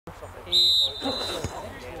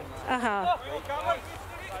Aha.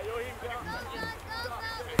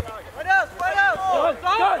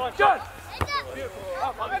 John!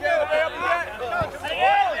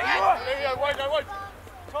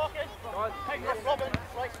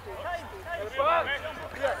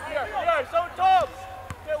 So Tom!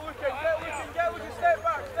 Get looking, step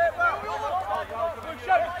back!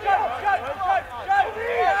 Shout!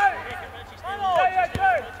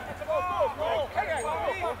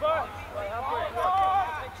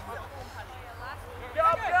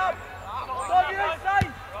 Get up! Tom, you're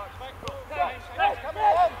inside! Come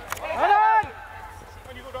on!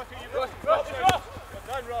 When you go down to you, Ross!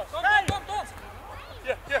 Done, Ross! Don't!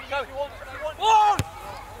 Yeah, Cal, you want?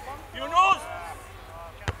 Your nose!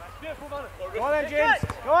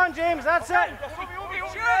 Go on, James, that's it!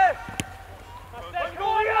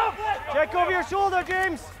 Check over your shoulder,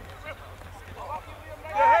 James!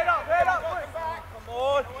 Head up! Come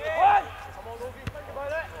on! Come on, Robbie, think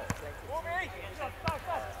about it! Robbie!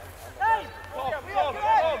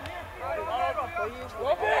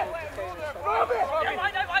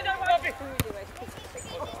 Robbie!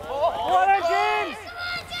 Go on, James!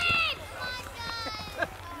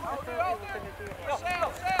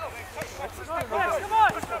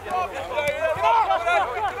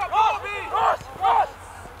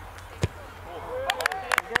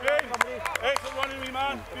 Excellent running, me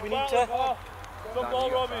man. We need to. Good ball,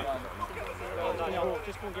 Robbie.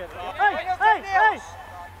 Just go get it. Hey!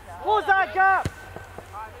 Close that gap!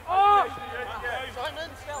 Oh!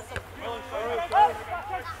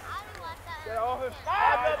 Get off him.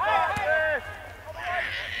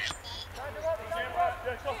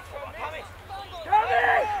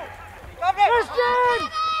 Christian!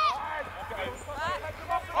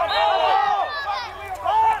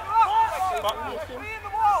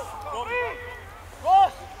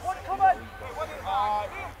 Ross, one coming.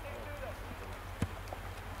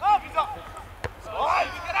 He's up.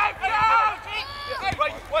 Get out!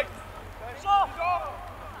 Wait. Soft.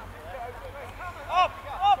 Up.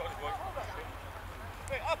 Up.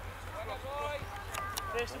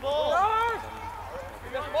 Face the ball.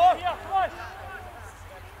 Here, come on.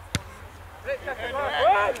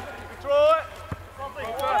 Throw it.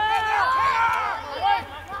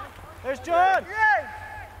 There's John!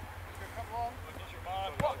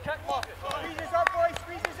 Squeeze us up, boys.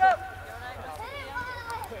 Squeeze us up.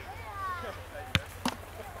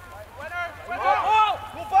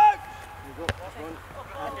 Go back.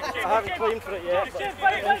 I haven't claimed for it yet, but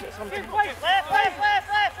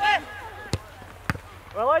Left.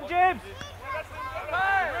 well done, James!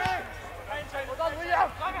 Well done, William.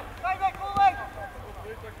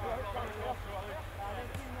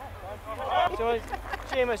 So,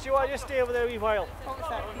 Seamus, you want to just stay over there a wee while?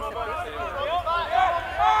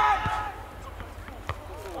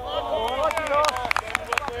 Oh, lucky Ross!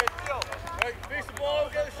 Right, face the ball,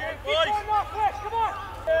 get the shape, boys. Come on!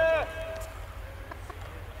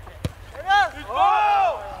 Good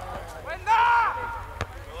ball! Win that!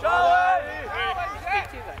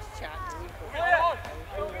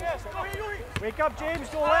 Wake up, James,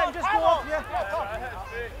 don't let him just go off you.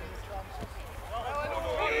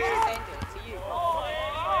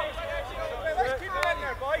 Let's keep it in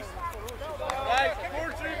there, boys. Right,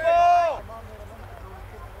 Portree ball.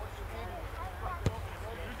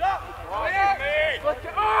 Who's up? Look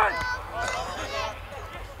it on!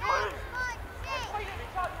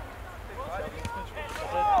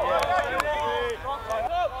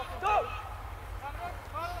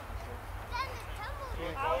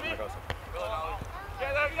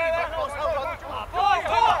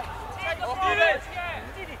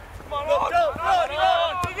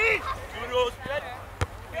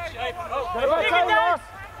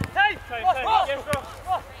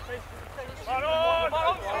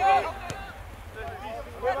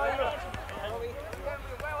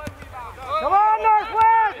 Come on,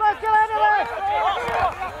 Northwest! Let's get into this!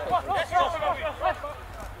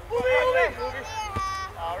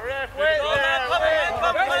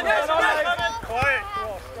 Quiet.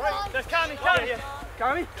 There's Cammy. Cammy!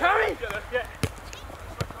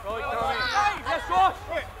 Yes, Ross.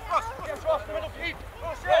 Yes, Ross, the middle feet.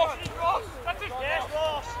 Ross. That's it. Yes,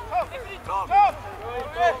 Ross. Come.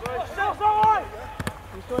 Still someone!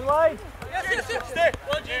 He's going wide. Yes. Stay.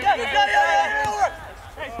 Yeah.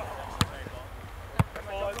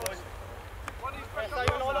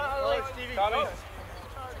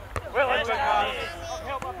 Well,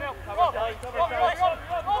 help.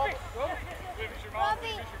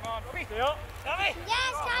 Robbie! Stay up.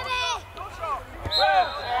 Yes, Tommy!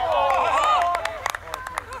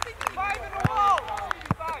 Five in the wall.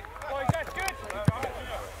 Boys, that's good.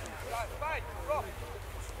 Fine.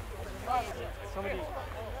 Somebody.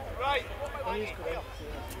 Right. You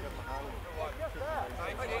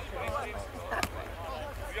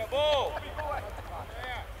got ball.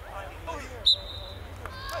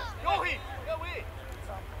 Go Heath. Go away.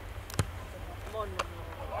 Come on.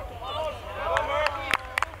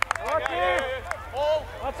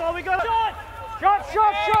 That's all we got.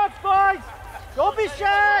 Shots, boys. Don't be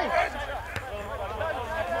shy.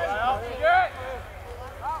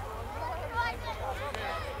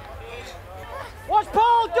 Watch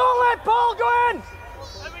Paul. Don't let Paul go in.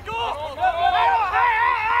 There we go.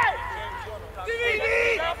 Hey. DVD.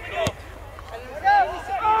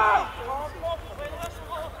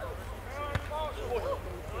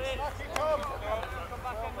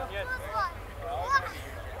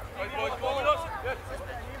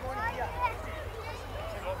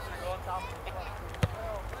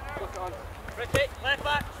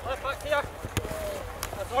 Left back here.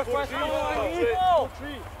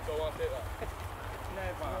 Portree.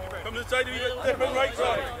 Come to the side of you, different right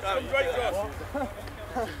cross. Right cross.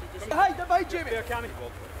 Hey, divide Jimmy. There, Cammy.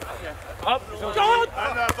 Up. John!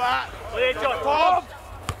 And the back. Play John. Tom!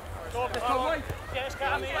 Yes,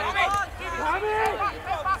 Cammy. Cammy!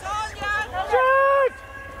 Shoot!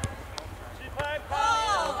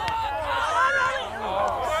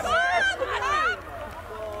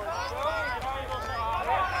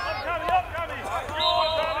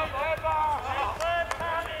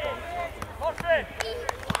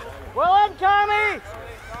 Well in, Cammy!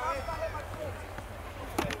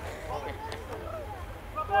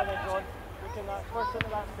 Go on then, John. Look in that, first into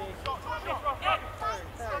that space.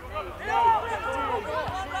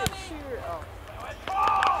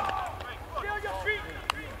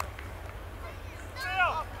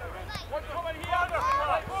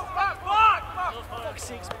 Fuck's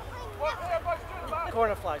sakes.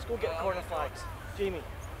 Corner flags, go get corner flags. Jamie.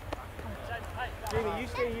 Jamie, you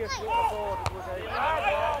stay here so the ball goes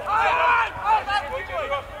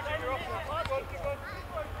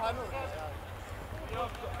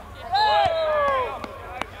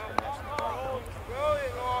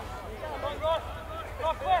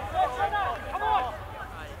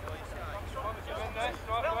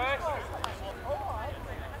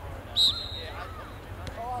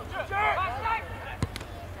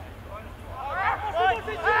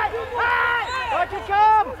Back you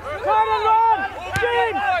come! Turn and run!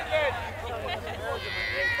 James!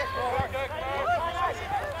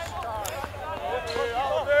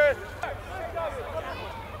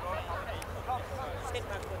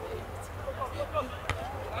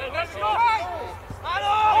 Let's go!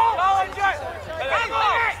 Challenge it!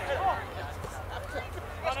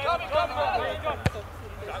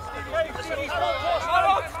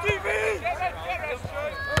 Stevie!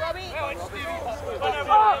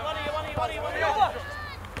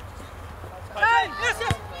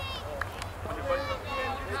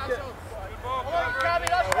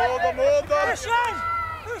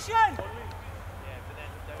 Push in!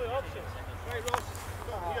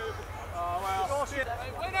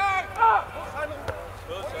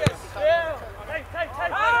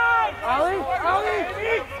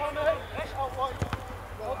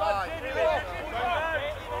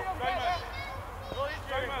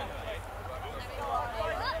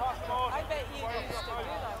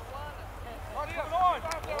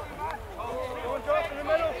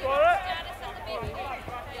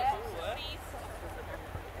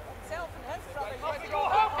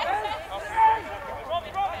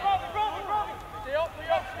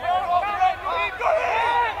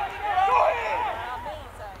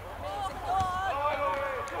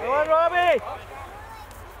 Go on, Robbie!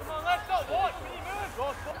 Come on, let's not watch when you move,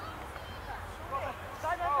 Ross.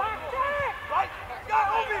 Right, go,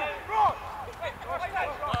 Obi! Ross! Hey,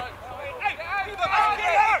 keep it back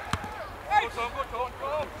here! Hey! Go!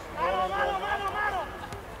 Mano!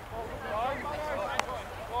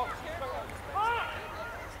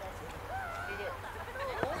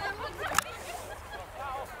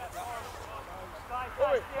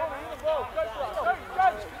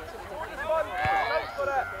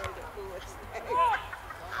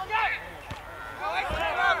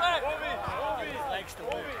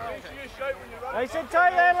 Nice and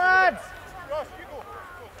tight there, lads!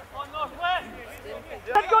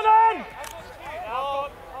 Let's go then!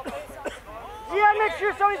 Yeah, make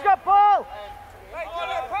sure somebody's got ball!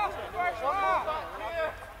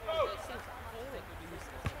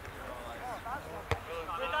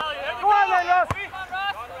 Go on then, Ross!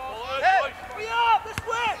 Hey, we up! This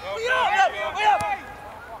way! We up!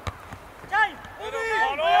 James! Go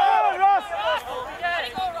on, Ross!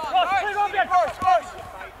 Ross, play Robbie! Ross!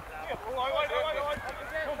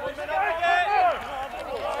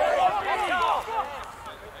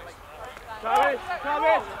 Sorry. Come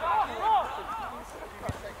in.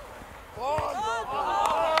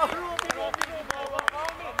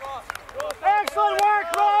 Excellent work,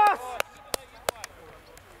 Ross!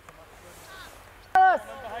 Yes.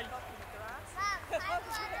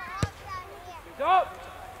 Go!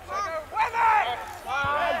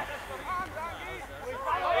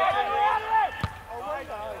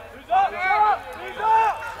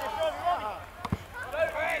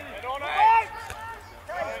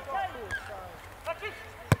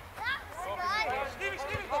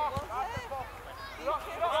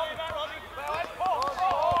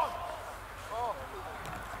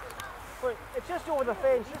 It's just over the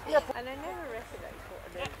fence, just nip. And I never recognised what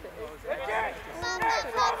it is.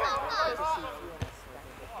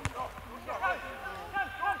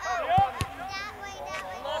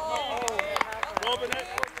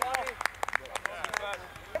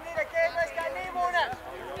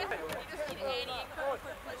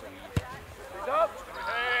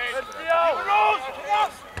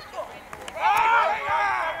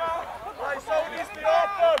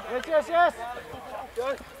 Yes, yes, yes. Go,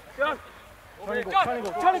 go. Turn and go, turn and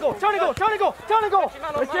go, turn and go, turn and go, turn and go, turn and go.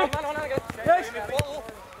 Yes.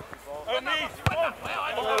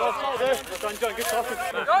 John, good talking.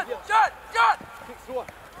 Shot! Throw.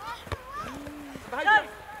 Behind you.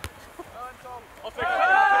 I'll take it.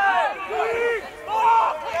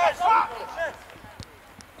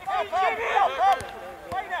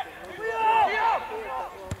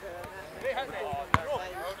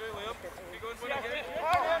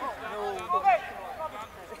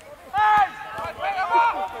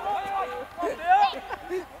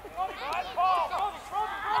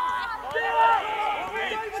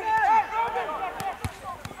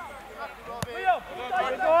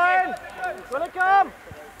 Gonna come!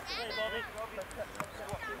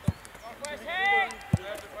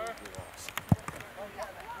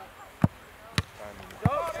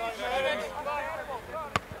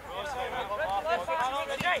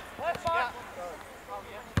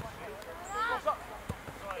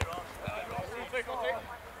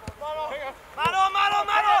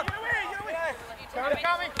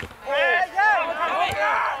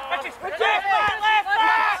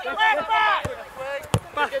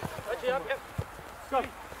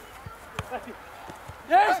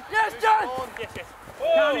 Yes, yes, John! Yes, yes.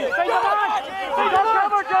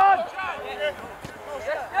 Cover, John!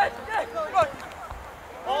 Yes, yes!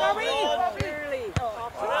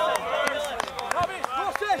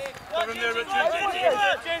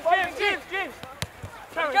 James!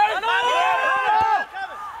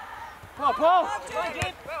 Come on, Paul!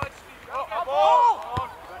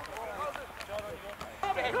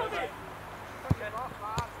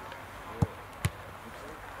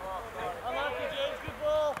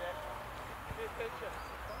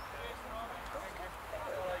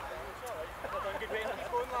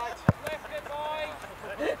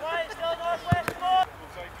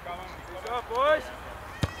 Boys.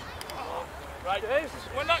 Right, James.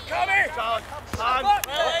 We're not coming! John. Well in,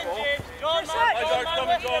 James. John, man.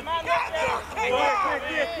 Coming, John.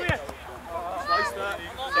 Clear. Slice that.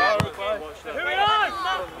 Who are we on?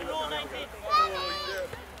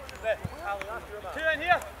 Two in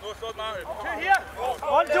here. Two here.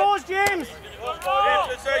 On toes, James.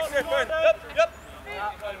 Yep.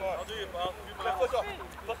 I'll do you, pal. Foot off.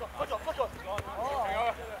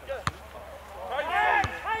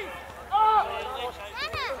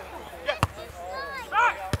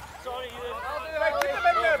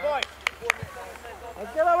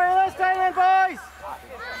 Let's get away this time then, boys!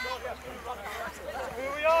 Who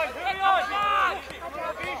are we on?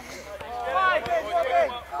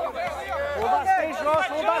 Hold that space, Ross.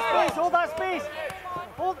 Hold that space.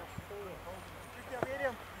 Hold.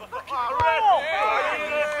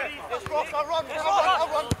 Let's Ross, I'll run.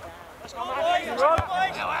 Let's go,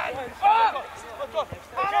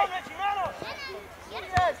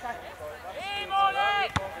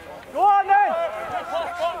 Go on then!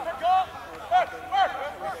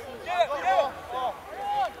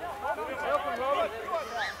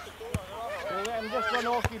 Let him just run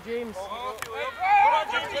off you, James.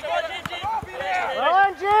 Well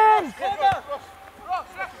on, James!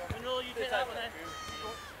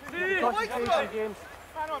 Concentration, James.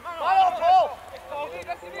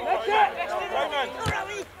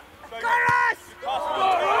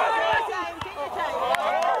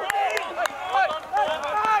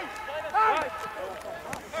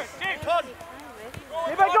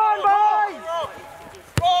 Keep it going, boys!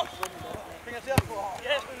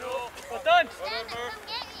 Yes, we're done.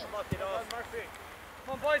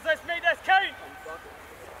 Come on, boys, let's make this count.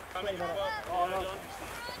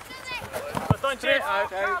 We're done, James.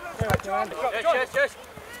 Yes.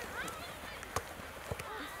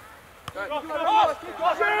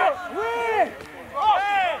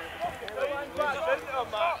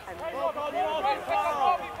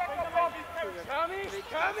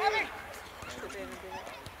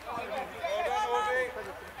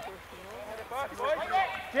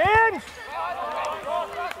 James!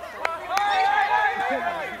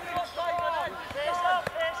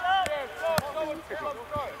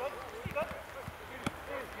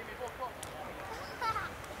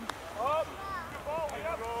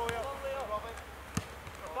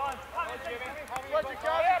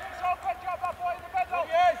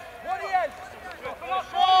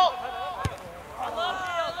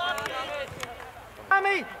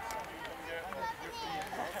 Sammy!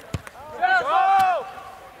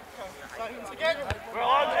 We're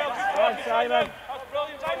on, Simon. That's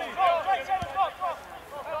brilliant.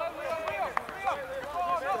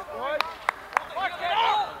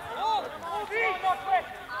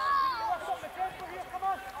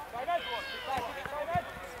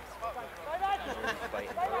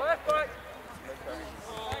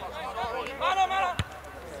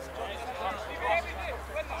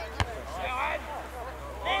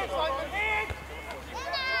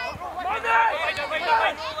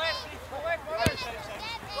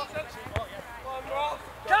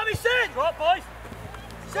 Cammy, sit! Drop, boys.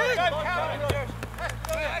 Sit! That's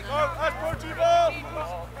Portree ball.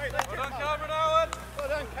 Well done, Cameron, Alan. Well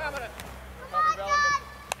done, Cameron.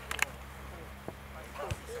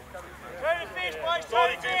 Turn the fish, boys, turn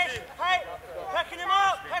the fish! Hey, picking him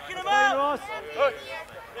up, picking him up! Good.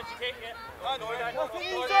 Richie, take it. Nothing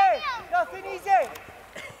easy! Nothing easy!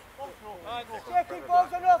 Checking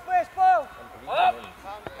balls on Northwest ball! Up.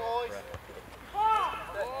 Boys.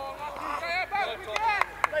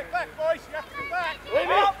 Stay back, boys. You have to get back.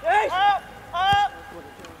 Up, up, up!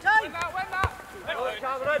 Time! Win that.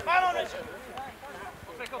 Cameron, man on it!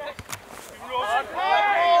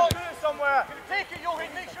 Do it somewhere. Take it, you'll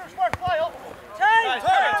make sure it's worthwhile. Time!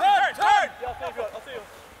 Turn! I'll see you.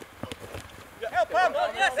 Help him.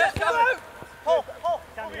 Yes, yes, come out! Pull.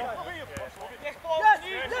 Yes,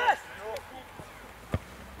 yes!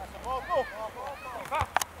 Go.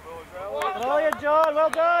 Brilliant, John, well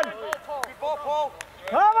done! Good ball, Paul.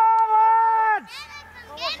 Come on, lads!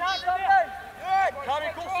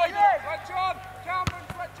 Cameron, go side. Right, John. Cameron,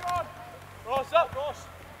 right, John. Ross up, Ross.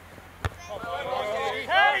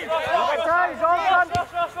 Hey! Time, all done!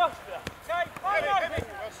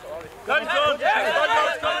 Done, John. Yeah.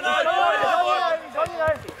 Come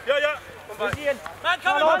back. Man,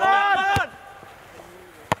 come on!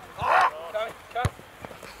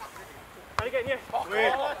 How are you getting here?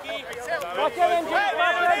 Wait. Back in, James!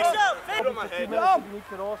 Back in! My head.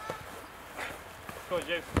 Go on,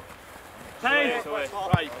 James. Time!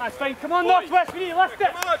 Right. That's fine. Come on, Northwest, we need to lift it!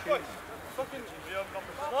 Come on, boys. Fucking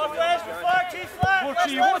Northwest, flag, Chief flag!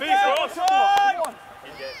 Portree, what face, Ross?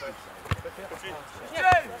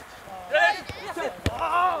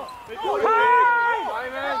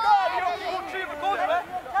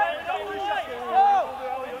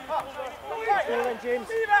 James.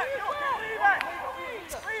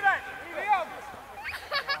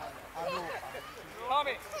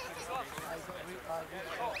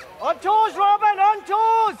 On toes, Robin, on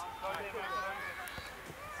toes!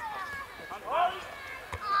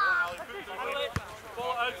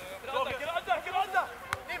 Get under.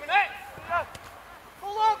 Even it.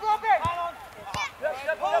 Pull on, Robbie!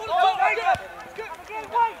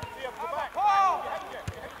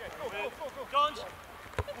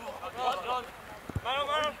 John. Man.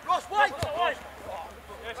 Ross, wide!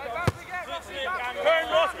 Turn,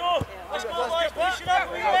 Ross, go. Let's go, boys, push it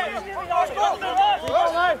up! Let's go, Ross!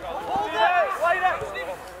 Hold it!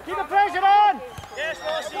 Keep the pressure on! Yes,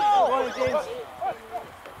 Rossi! Go on, James!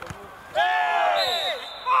 Hey!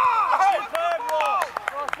 Superb, Ross!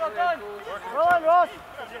 Ross, well done! Well done, Ross!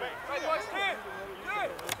 Right, boys, two.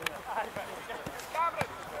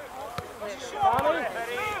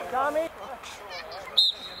 Tommy!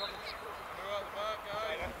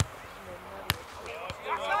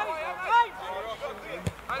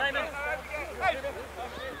 Simon!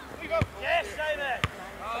 Yes, Simon!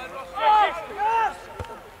 Yes!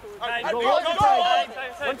 Go on,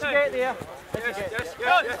 once you get there.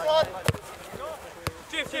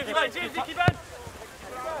 James, James, keep in!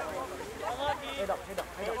 Head up.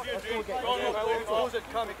 Let's go again. Close it,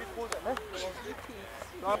 Cammy, good close it.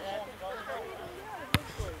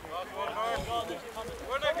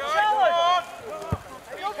 Where'd it go?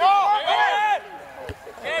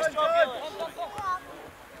 Yes, John!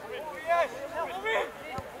 Yes!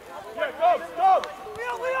 Yeah, go!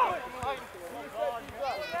 Leo!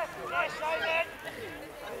 Nice, Simon!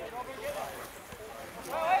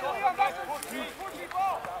 Portree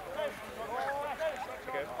ball!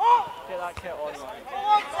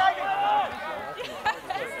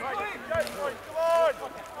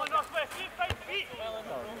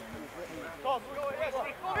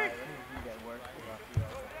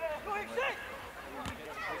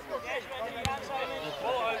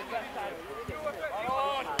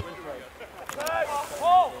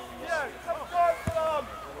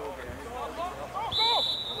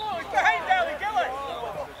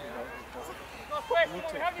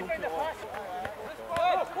 have you bring the pass?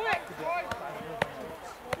 Go, quick!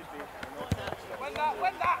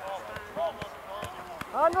 Win that!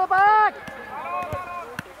 On the back!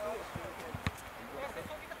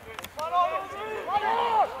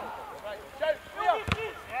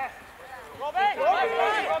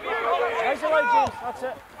 Nice away, James. That's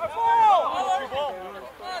it.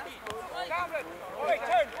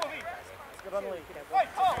 Good on Lee.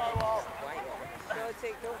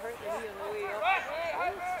 Don't hurt the knee on the way up.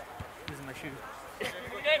 Using my shoe.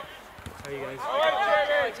 How are you guys? I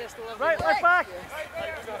just love Right, left back.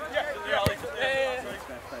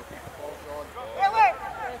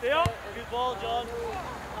 Stay up. Good ball, John. Good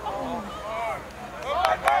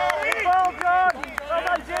ball, John. Well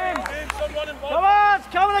done, James. Come on, it's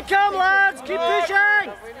coming to come, lads. Keep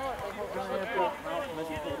pushing.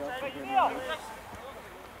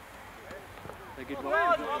 Good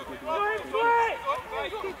one.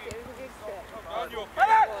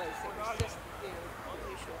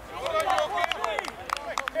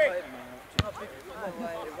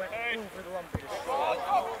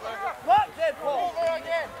 What did Paul? Over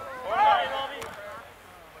again. All right, Robbie.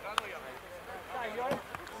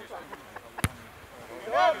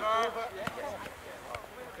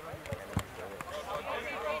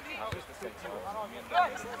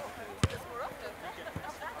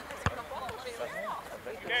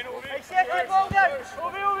 Hey, second ball down.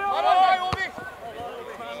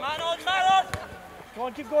 Man on. Come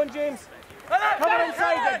on, keep going, James. Cover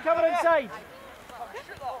inside then, cover inside. Take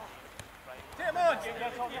him on.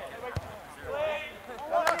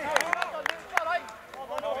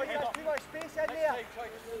 Too much space in there.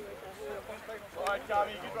 All right,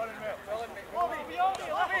 Tommy, good running, mate.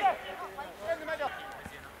 In the middle.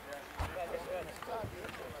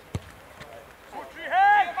 Portree,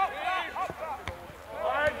 hey!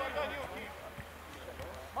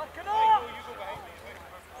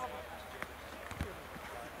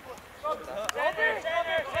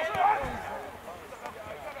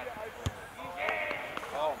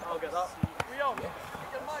 I'll get that.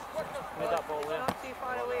 Made that ball there. Not too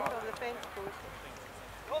far away from the fence post.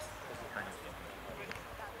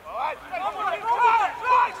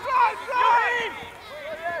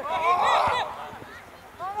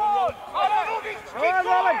 Come on,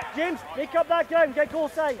 Robin. James, make up that ground, get goal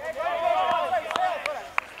side.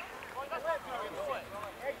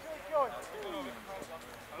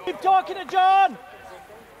 Keep talking to John.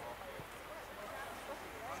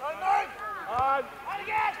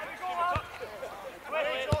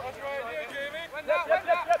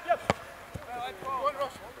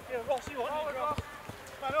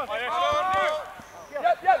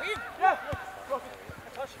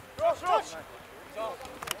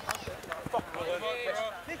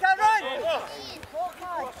 He can run. Help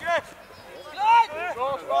him.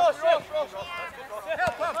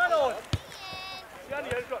 Man on.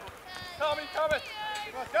 Tommy.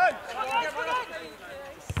 Done.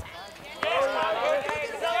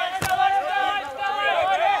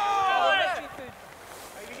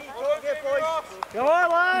 Come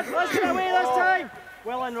on, lads, let's get away this time.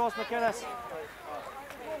 Well in, Ross MacInnes.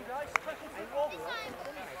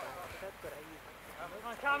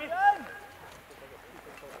 Tommy.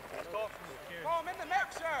 Oh, I'm in the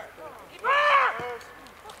mixer.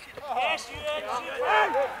 Yes, you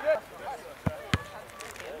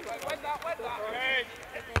Win that. Hey.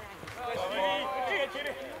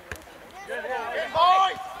 Good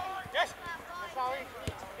boy. Yes.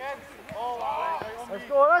 Let's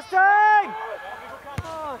go this time.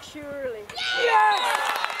 Oh, surely.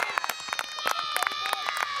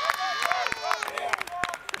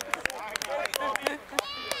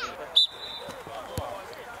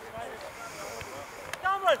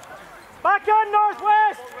 Back on,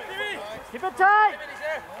 Northwest. Keep it tight.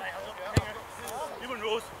 Even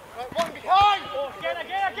Rose. One behind.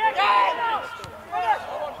 Again.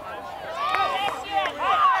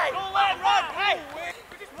 We're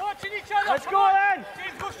just watching each other. Let's go then.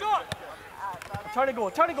 James, go short. Turn and go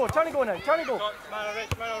now. Turn and go. Man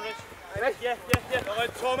on Rich. Yeah. Well,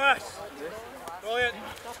 Thomas. Brilliant.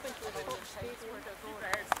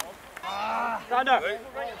 Stand up.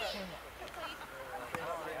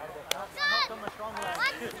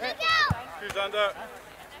 Who's under?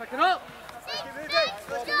 Pick it up. Let's keep moving.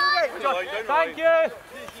 Thank you.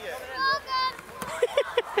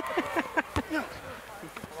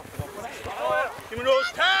 Give me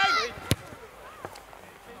Rose. Time.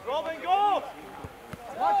 Robin, go.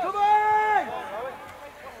 Not coming.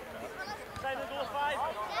 Side of the goal, 5.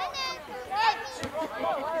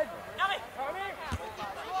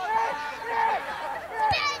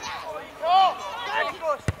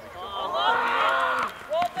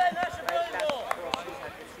 Robin, that's a brilliant goal.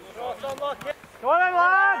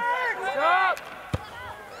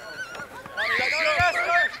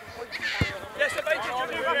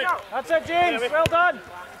 James. Well done.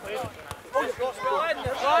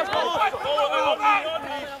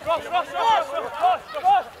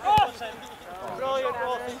 Brilliant,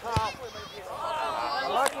 Ross and Pat.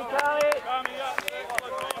 Lucky Callie.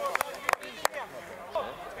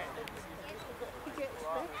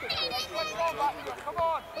 Come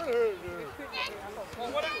on!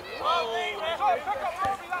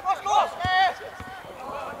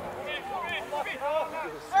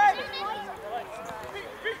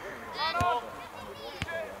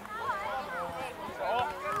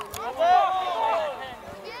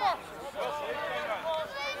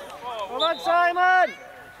 Come on, Simon!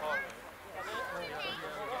 Come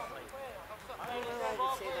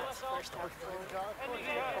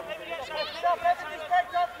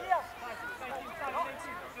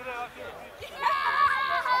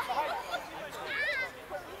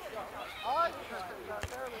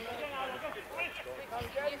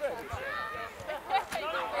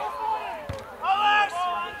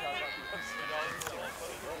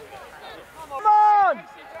on!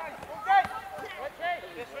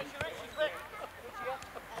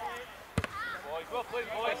 Well played,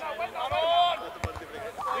 boys. Come on!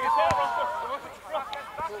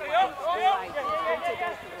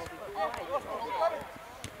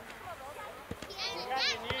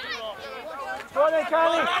 Go on then,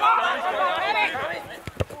 Callie.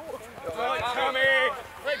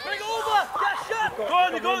 Right, bring it over! Get a shot! Go on,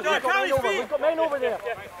 Callie's feet! We've got men over there.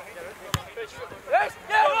 Yes,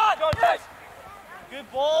 yes! Good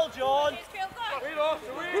ball, John.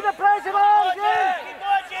 Keep the pressure on, James! Keep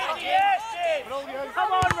on, JG, yes, James!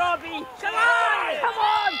 Come on, Robbie! Come on! Come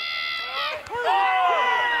on!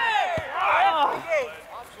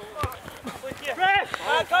 Fresh!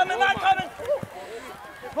 Man coming!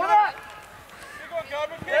 Pull that!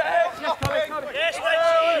 Yes,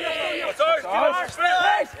 Richie!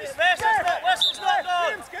 It's Whistle's not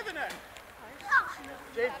gone!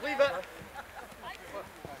 James, leave it.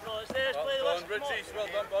 No, it's theirs, play the whistle. Richie, well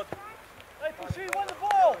done, bud. Hey, Portree, won the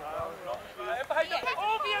ball! Behind the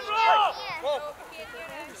Obi and Rob!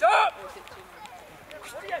 He's up!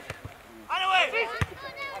 Anyway!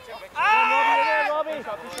 Robbie!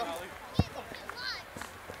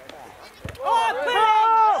 Oh,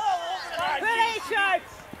 Finish it!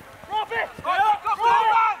 Robbie!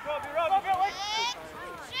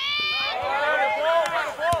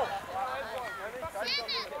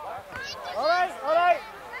 All right.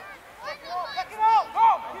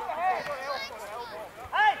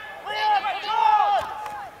 Hey, Leon, come on!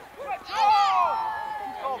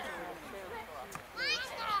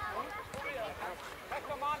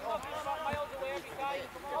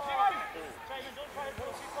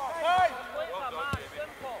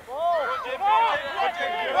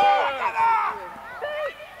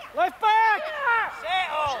 Left back!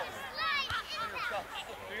 Settle!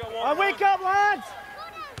 And wake up, lads!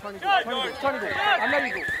 Turn it go. And there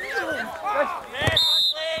you go.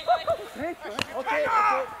 Okay.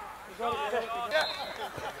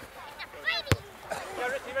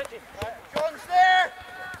 Richie. John's there.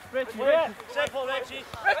 Richie, yeah. Simple, Richie.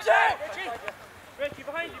 Richie,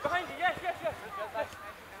 behind you. Yes.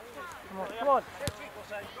 Come on.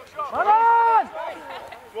 Come on!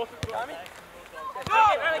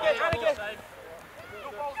 And again.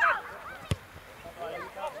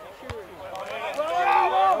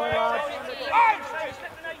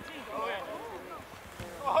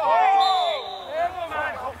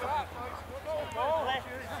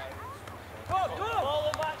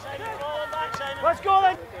 Let's go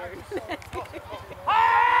then!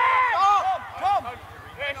 Come.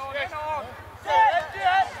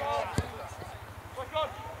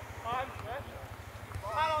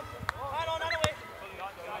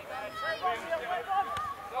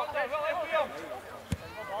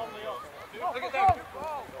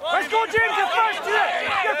 Let's go, James!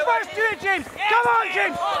 You're first to it, James! Come on,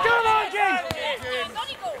 James! James!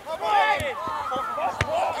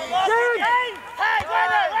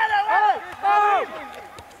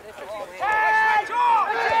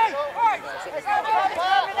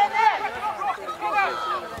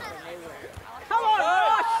 Come on,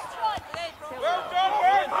 Ross! Well done,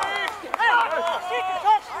 Bertie. She can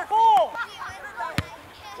touch the ball!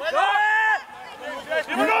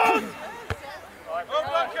 Well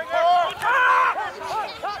done, King Arthur.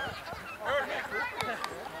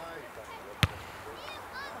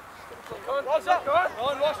 Ross up! Go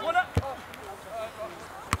on, Ross, won it!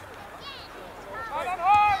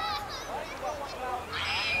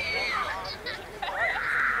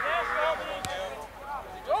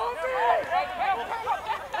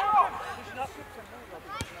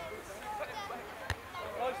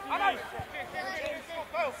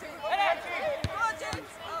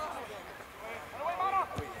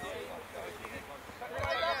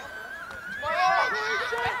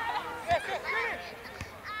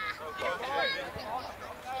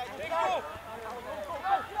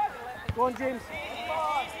 Go on, James.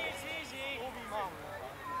 Easy.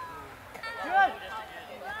 Good.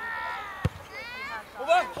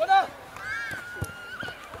 Corner.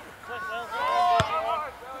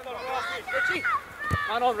 Richie.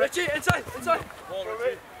 Man on, Richie. Inside.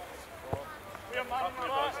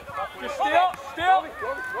 Just stay up.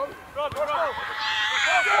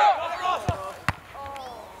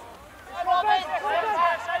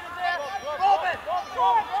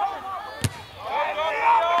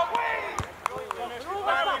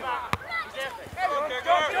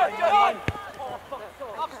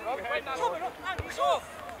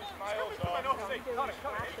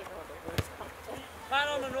 Man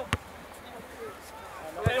on the rope.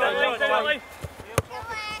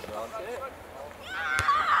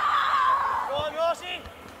 Go on, Rossi.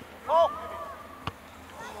 Oh.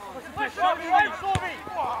 Push Robbie, right, Robbie.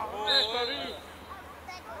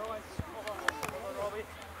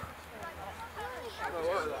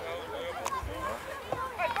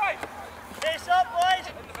 Face up, boys.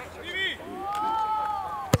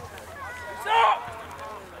 Stop.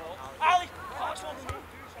 Ali.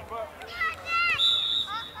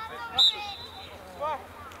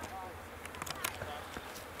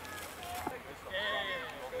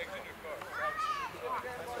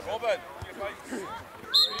 Robin.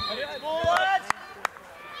 Go, lads.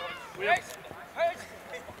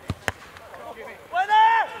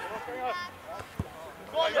 Winner.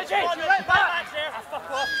 Go on, Richie. Right back there.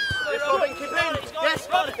 Fuck off. Yes, Robin, keep in.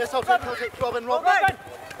 Yes, I'll take Robin. Richie.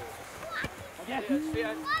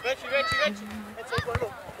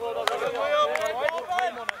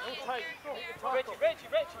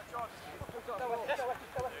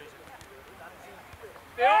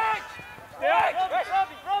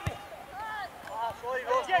 Robbie. Sorry,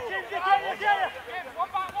 Ross. Get him. One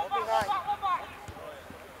back.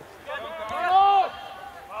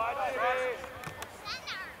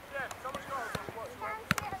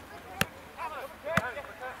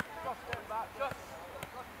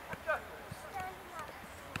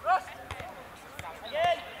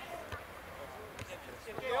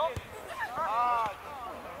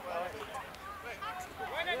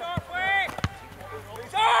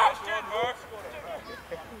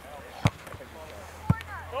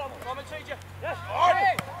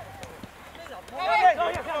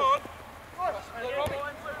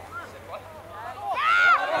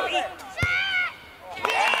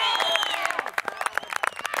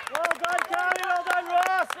 Well done, Carrie. Well done,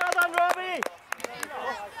 Ross. Well done, Robbie.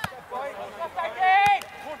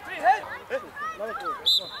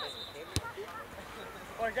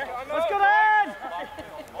 Let's go then.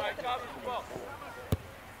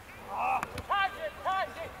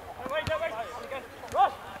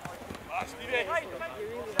 Ross. You really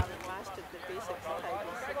haven't mastered the basics of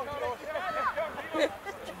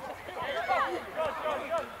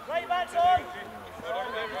Right man's on.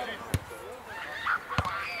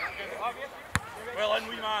 Well in,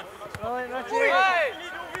 wee man. Well in, Richie.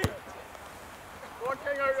 Go on,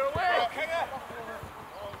 King, out your way.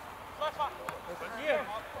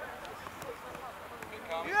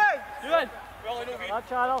 Good. Well in, Ovi. That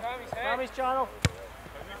channel. Tammy's channel.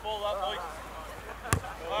 We follow that, boys.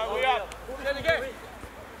 We up. Sit again.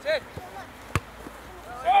 Sit.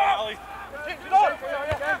 Ali. Get on.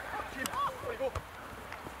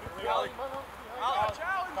 Ali.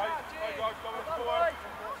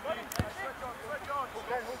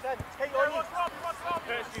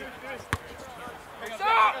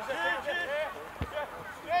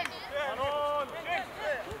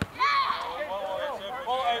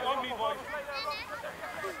 On me, boys.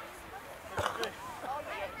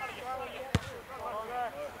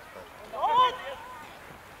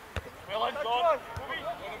 Well in, John.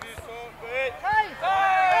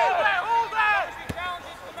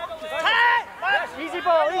 Easy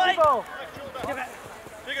ball.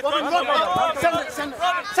 Take a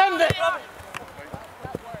touch. Send it.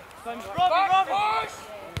 Robbie.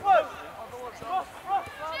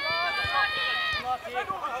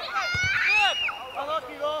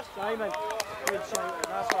 Simon, good shout.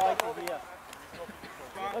 That's what I like to hear.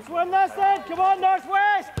 Let's win this then. Come on,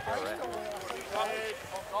 Northwest.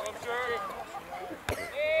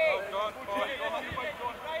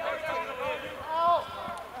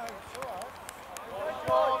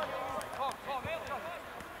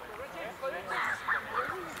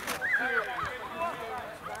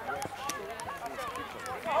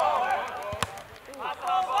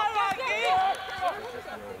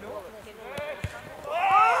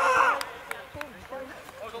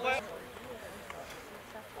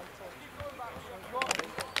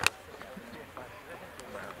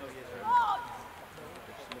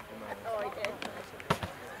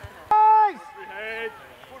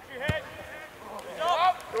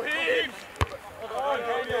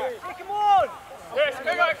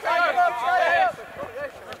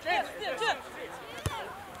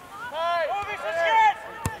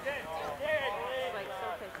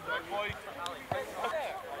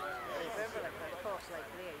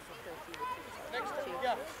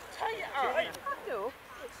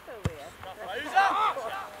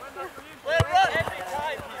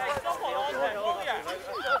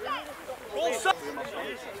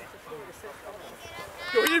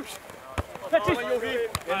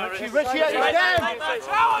 Richie at your end!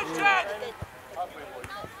 Challenge it!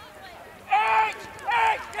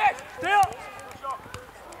 Still!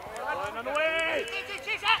 On the way!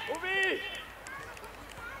 Move!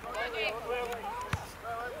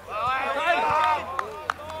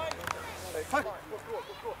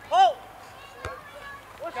 Hold!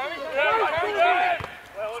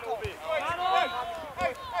 Well, it will be.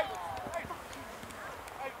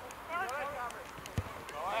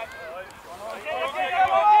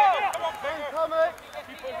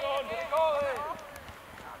 Keep us on.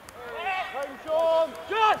 Time, Sean!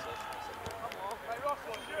 John!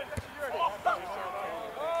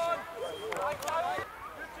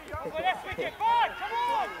 Let's make it fun! Come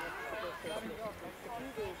on!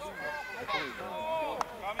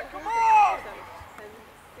 Come on!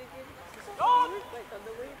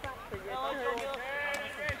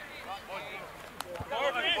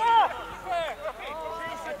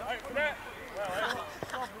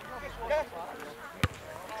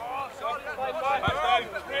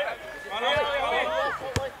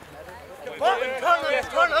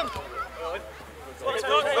 Turn him!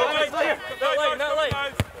 Not late.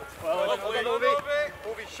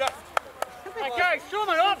 Movie shift. Okay, show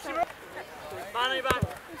me up. Man back.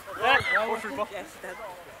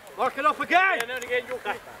 Mark it up again!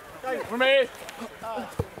 Time for me.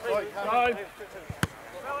 Time.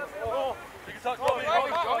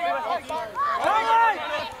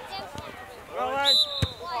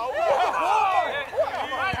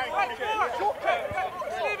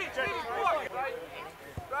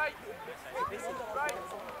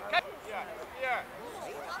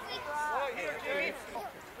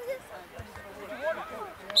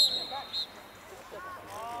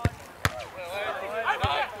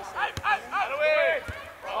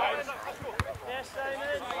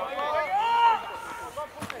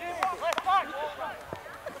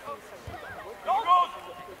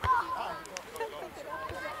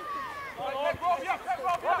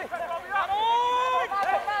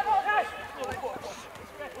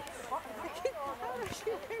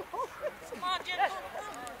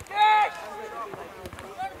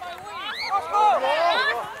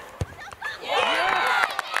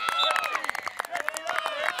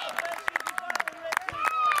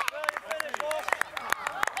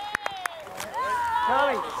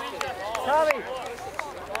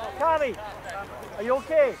 Carrie, are you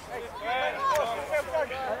okay?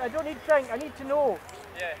 I don't need to think, I need to know.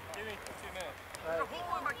 Yeah, give me 2 minutes.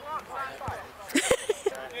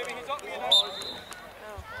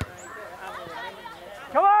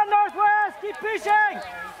 Come on, Northwest, keep pushing!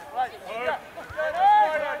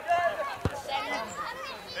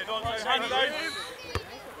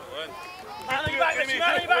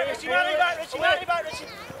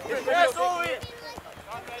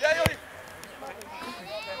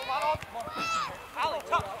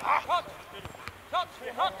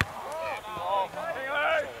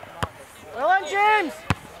 Well in, James!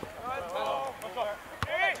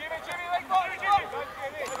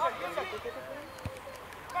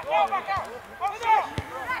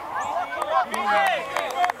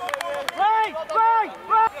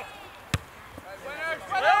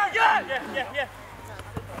 Yeah.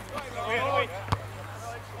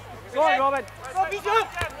 Go on, Robin. Robbie, go!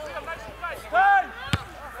 Turn!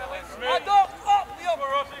 And up the other,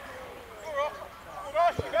 Rossi. Go, Ross.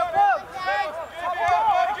 Go, Ross.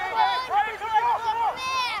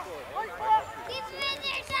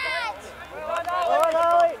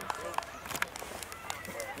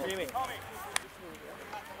 Jamie.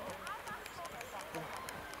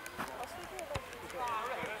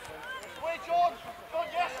 Wait, John. John,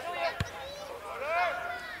 yes,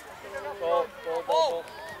 Ball.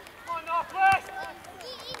 Come on, Northwest.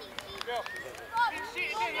 Go. Big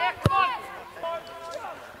seat in, yeah, come on.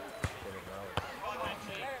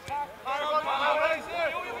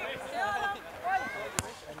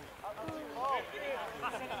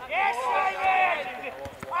 Yes, Simon!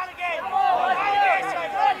 On again!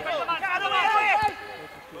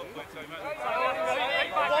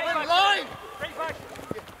 Line!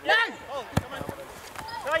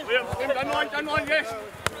 Done one, yes.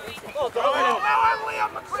 What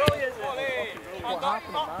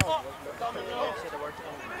happened now?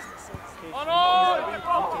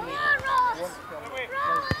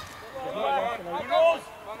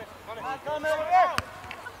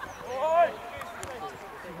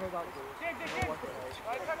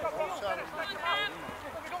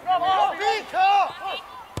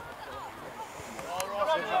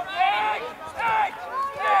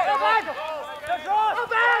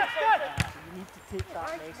 You need to take that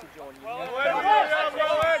message on.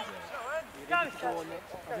 You I'm just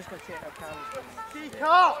going to check our cameras.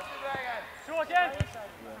 D-Cup! Show again!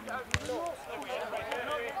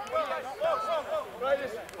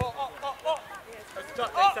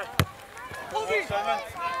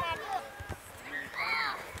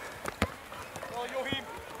 Oh, Joachim!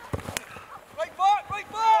 Right back! Right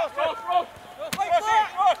back! Ross! Right back!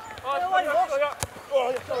 Ross! Oh,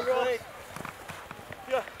 it's on Ross!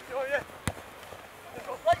 Yeah, yeah.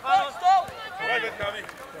 Right back, stop! Right in, Cammy.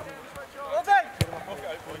 Robin!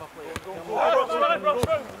 Go,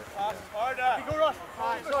 Ross! Pass, harder! Go, Ross!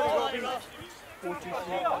 Sorry, Ross.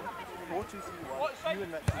 4-2-3-1. 4-2-3-1. You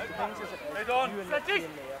and Richie. The thing is, Head on! you and Richie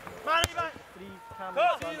in there. Man, back! 3 cameras.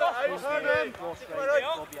 Ross right,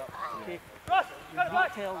 Robbie up. Okay. Ross, You cut it back.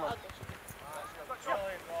 tell them.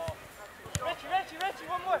 Richie,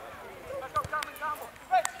 one more. Let's go, Cameron.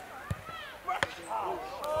 Rich.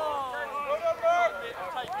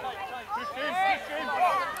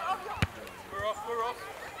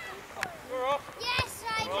 We're off. Yes,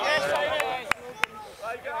 Simon. Yes, Simon.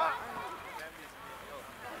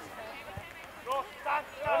 Ross, stand.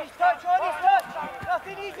 On his touch,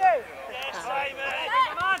 Nothing easy. Yes, Simon.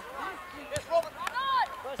 Come on. Yes, Robin.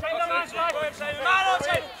 Simon, man, Simon. Man on,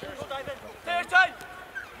 Simon. Take time.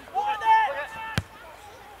 What it?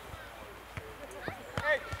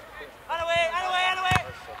 And away.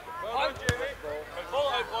 Well done, Jamie. Ball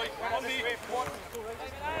out, boys. On me.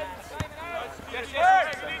 Yes,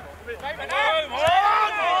 Simon on!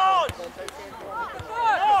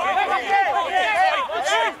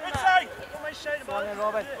 Inside! Don't mind shouting Go on about then, it.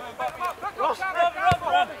 Robin. Rob.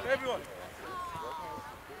 Everyone.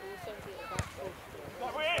 Go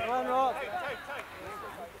on, Rob.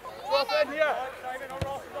 Drop in here. Simon on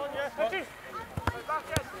Ross is on, yeah. Richie. Back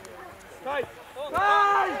in. Right.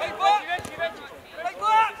 Hey! Hey, back. Richie. Hey,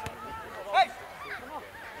 back. Hey.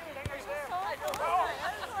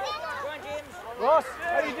 Ross,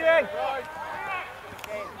 how are you doing?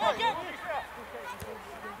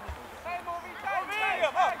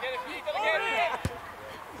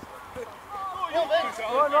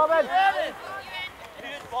 Go on, Robin.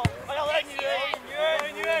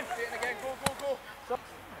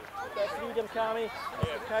 Bit of freedom, Cammy.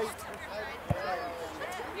 Okay.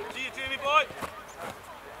 See you, Jamie boy.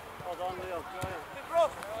 Hold on, Leo.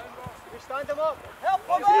 We stand him up. Help,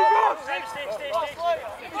 Stay.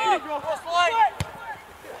 Ross light.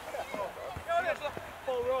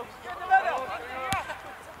 Paul Ross. Get in the middle.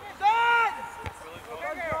 Stand.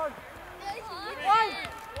 Right back.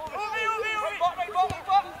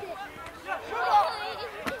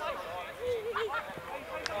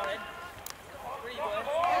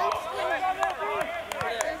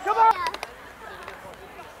 Come on.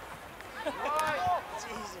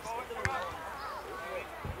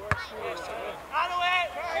 Out of the way.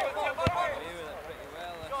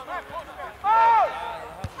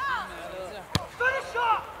 Finish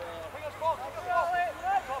shot.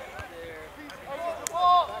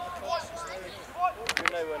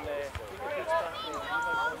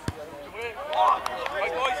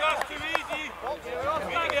 Right, boys, that's too easy. We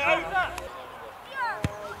need to get out.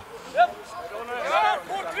 Yep.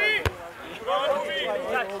 Portree.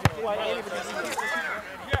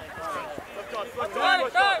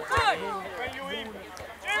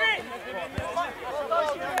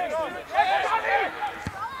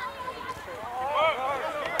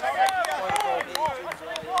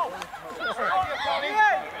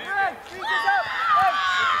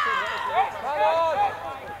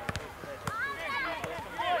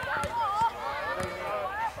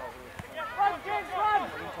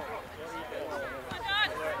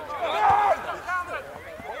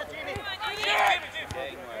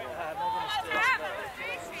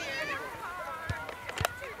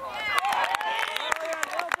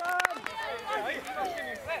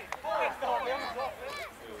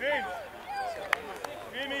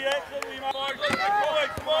 Jamie, excellently, my boy.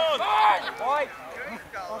 Come on. Boy.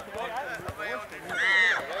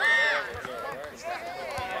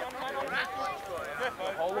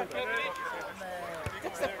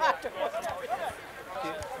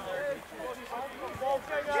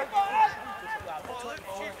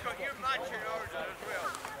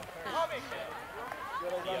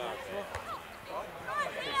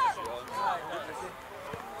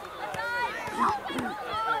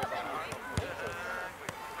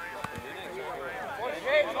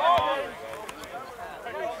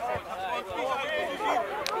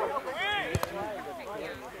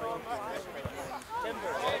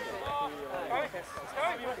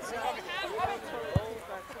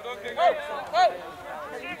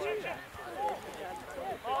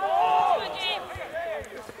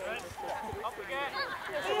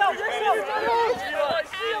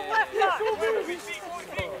 See you left back.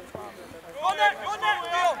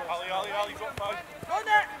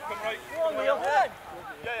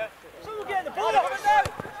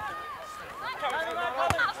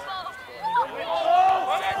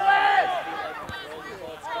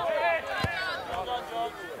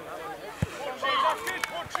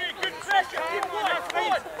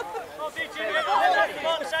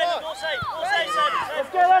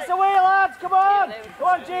 get us away, lads. Come on. Come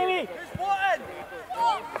on, Jamie. Who's wanting?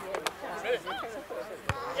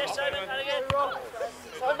 Yes, Simon. And again.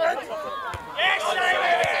 Simon! Yes,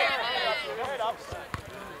 Simon!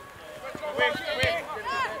 Wait.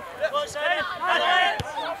 Come on, Simon.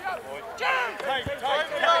 Time.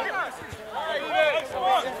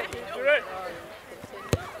 You're right.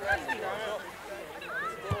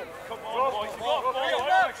 Come on, boys.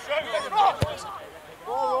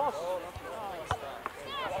 Go, Ross.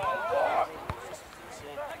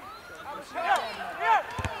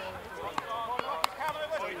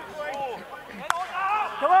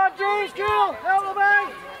 Come on, James, girl. Help the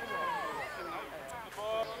bank.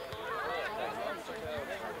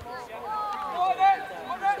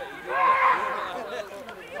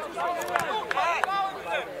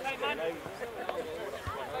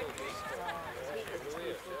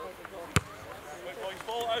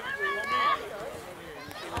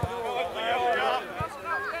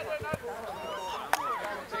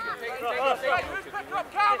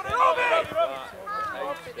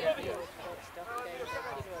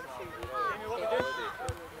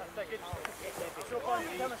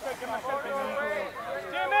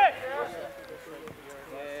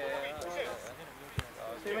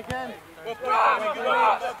 Same again. Good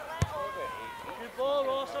ball,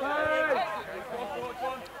 Ross.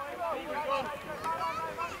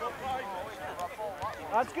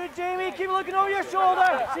 That's good, Jamie. Keep looking over your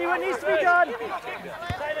shoulder. See what needs to be done.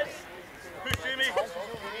 Push, Jamie.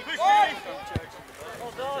 Push, Jamie.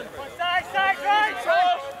 Well done. Side, right.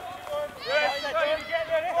 Get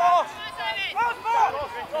there. Ross.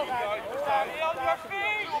 Stay on your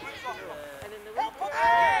feet!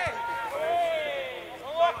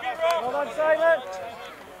 Well done, Simon.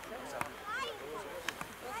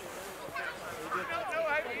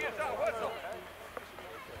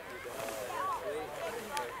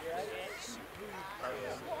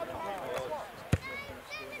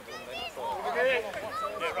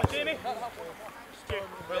 Jamie.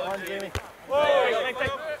 Well on, Jamie.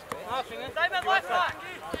 Simon, left back!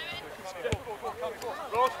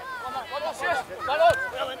 Ross.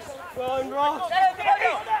 Well on, Ross.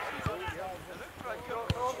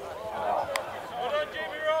 Well done,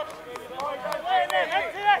 Jamie Ross.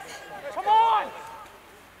 Come on!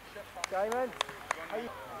 Simon.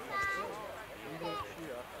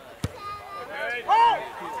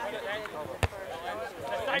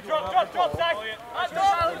 Drop, Zach.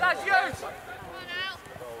 That's yours!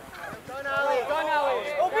 Go now, Ali.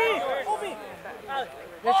 Obi.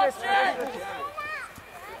 Yes.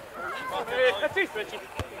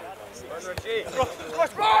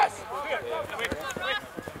 Ross.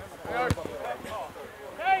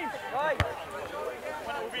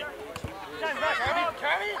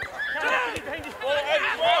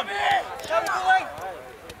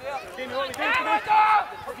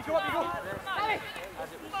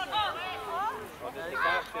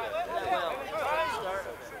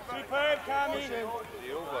 Superb, Cammy.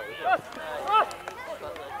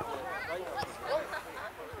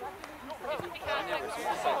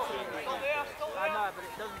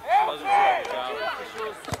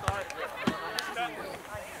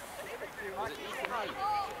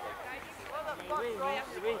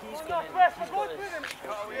 The way he's going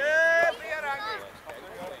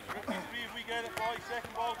If we get it, boys,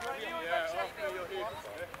 second ball.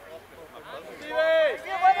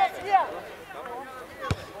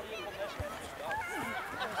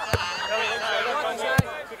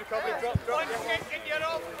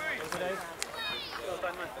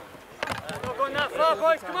 Not going that far,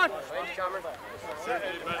 boys, come on.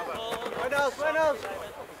 Reynolds.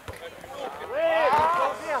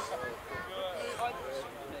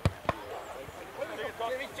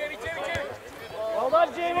 Jamie. Well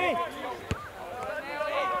done, Jamie.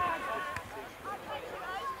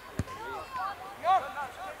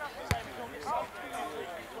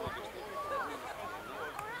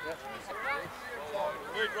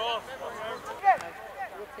 Good, Ross.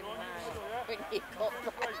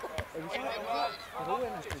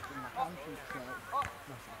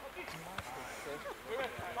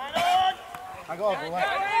 I got a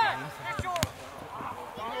left.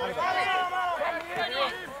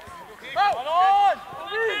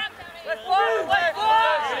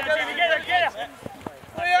 Get her.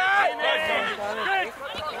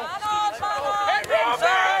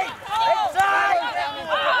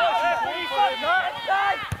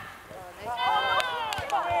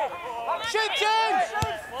 Shoot, James!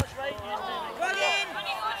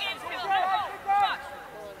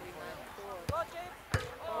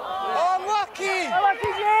 Unlucky!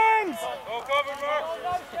 Unlucky, James! Go cover, Mark.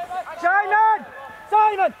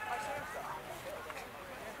 Simon!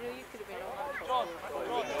 You could have been on.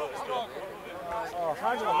 Oh,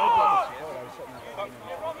 hard on the leg.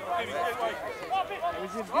 It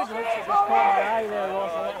was a good look at this caught my eye there,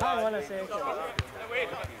 Ross. Hang on a second.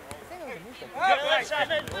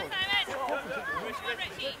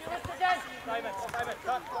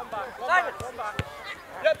 Simon!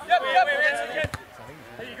 Yep.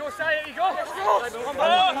 There you go, Skye, there you go.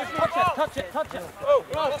 Touch it. Oh,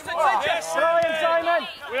 Ross, yes, Brilliant, Simon.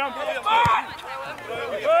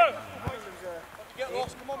 Get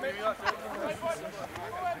lost, come on, mate.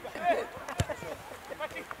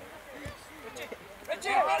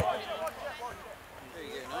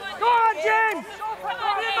 Go on, James!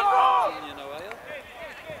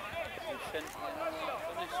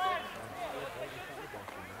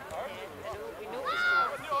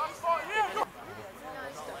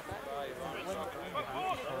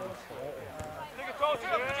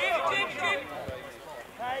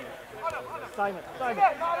 Simon. Come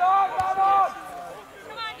on, James! Come on.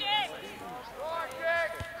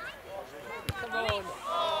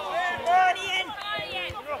 Ian!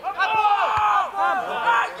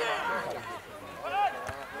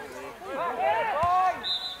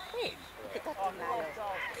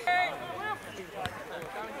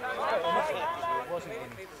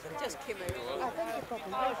 Just came out.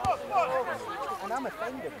 And I'm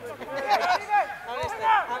offended. Honestly,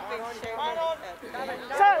 I've been shouting.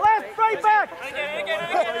 Set left, right back! Again.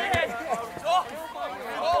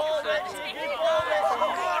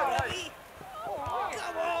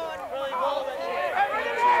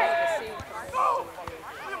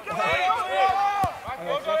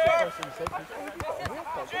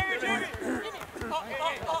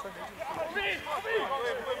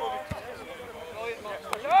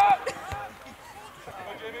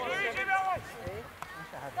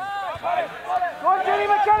 Go on, Jamie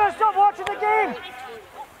McInnes, stop watching the game!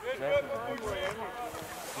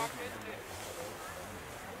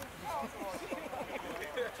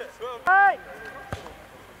 Hey!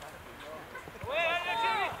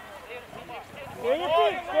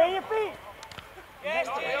 Stay your feet! Yes,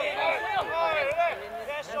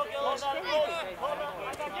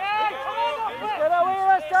 Get away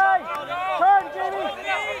this time! Turn, Jamie!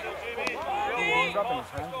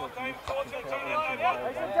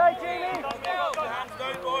 Nice and tight, Jamie! Hands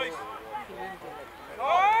down, boys.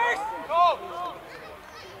 Nice! Go!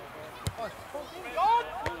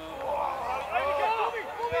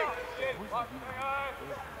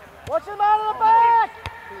 Watch him out of the back!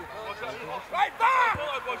 Right back!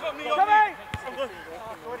 Come in!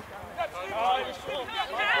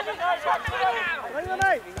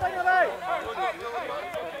 Bring them out!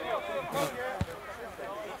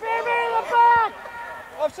 Baby in the back!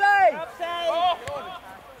 Offside!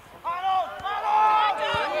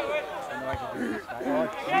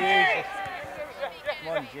 Come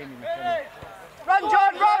on, Jamie McInnes. Run,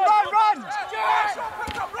 John! Run!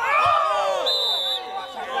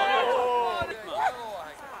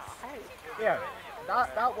 Here,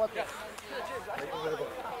 that was it.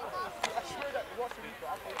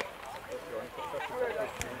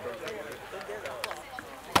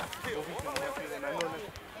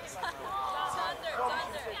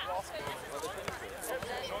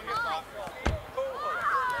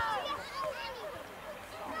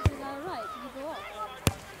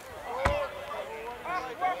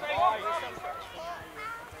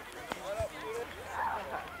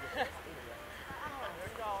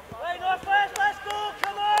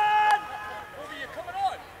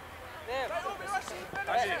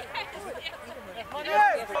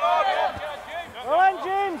 Go on,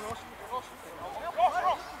 James!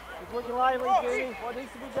 He's looking lively, Jamie. What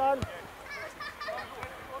needs to be done?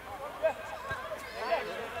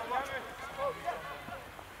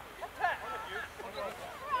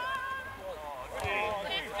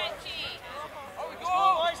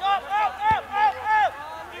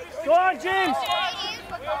 Go on, James!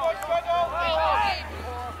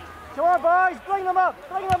 Come on, boys! Bring them up!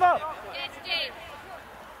 Go on, Jamie!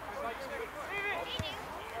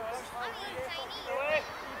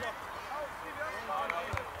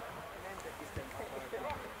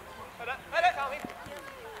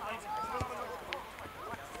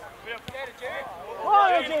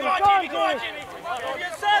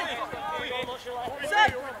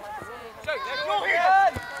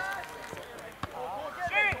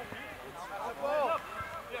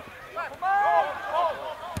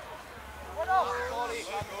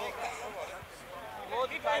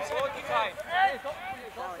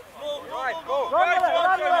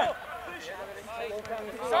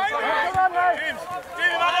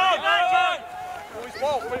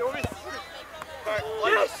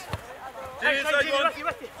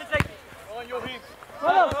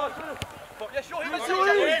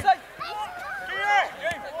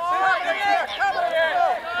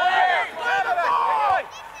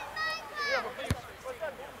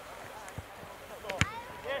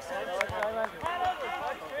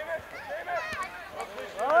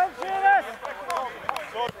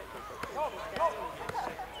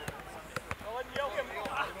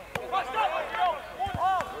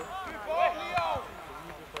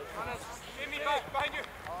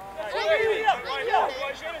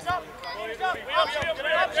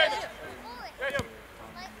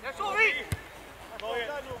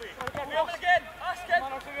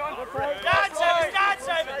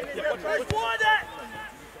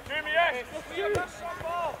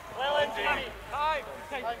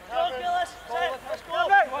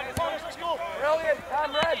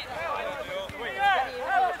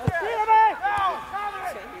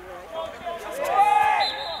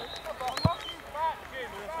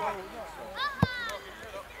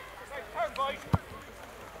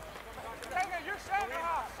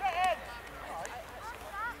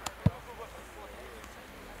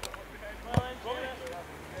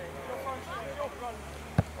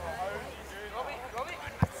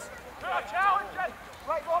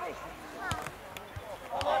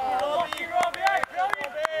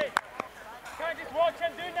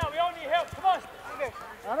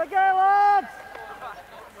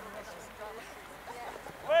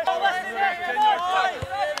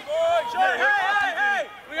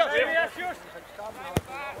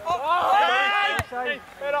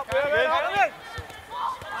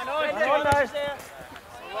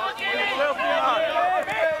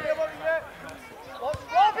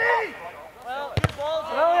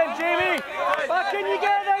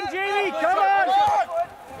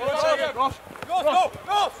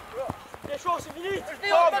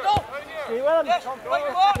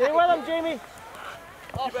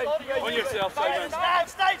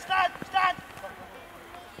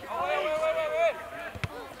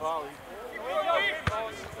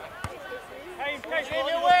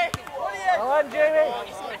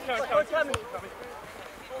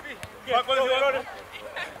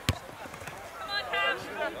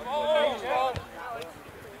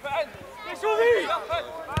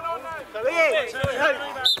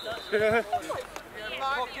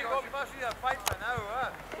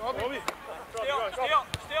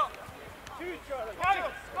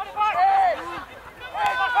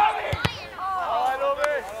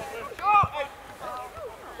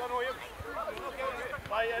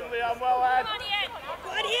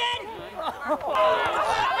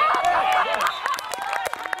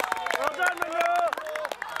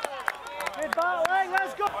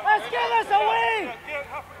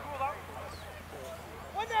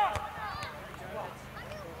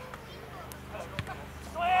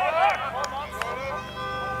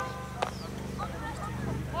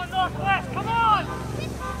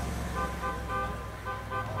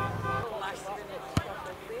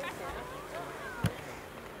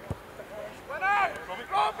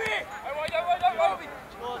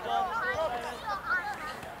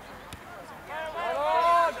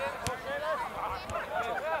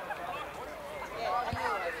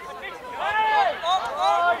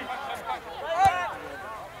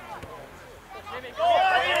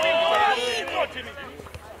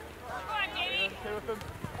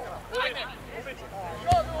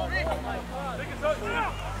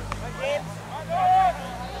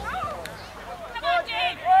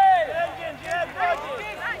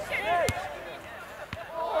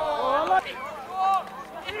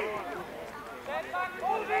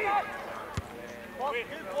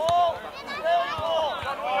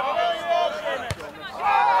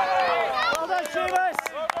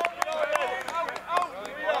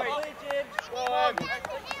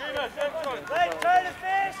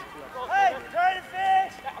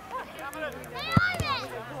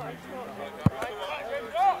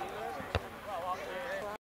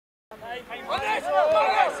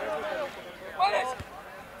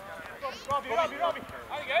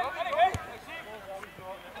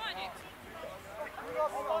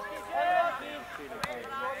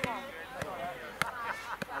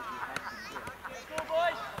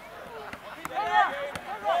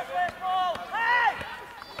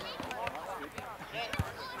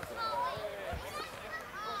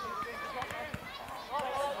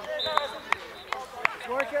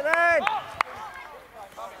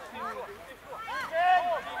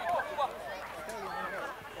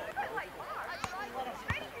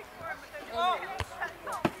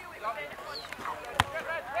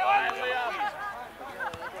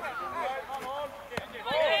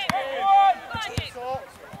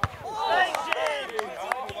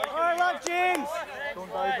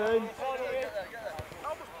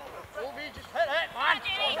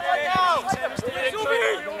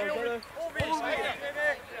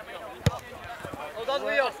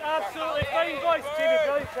 Absolutely fine, boys. Jamie,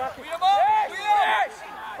 brilliant tracking.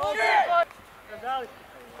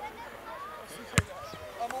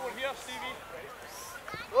 I'm over here, Stevie.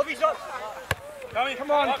 Robbie's up. Cammy.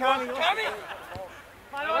 Come on, Cammy. Cammy.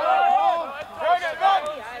 Run!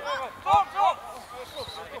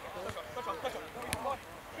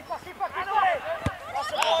 Keep back.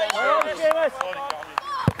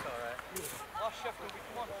 shift will be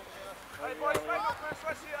come on. Hey boys, bring up first,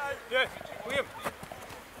 let's see it out. Yeah, William.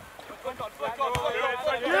 Flick on.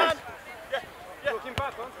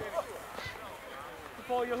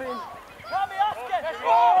 Before you're in. Robbie, off it!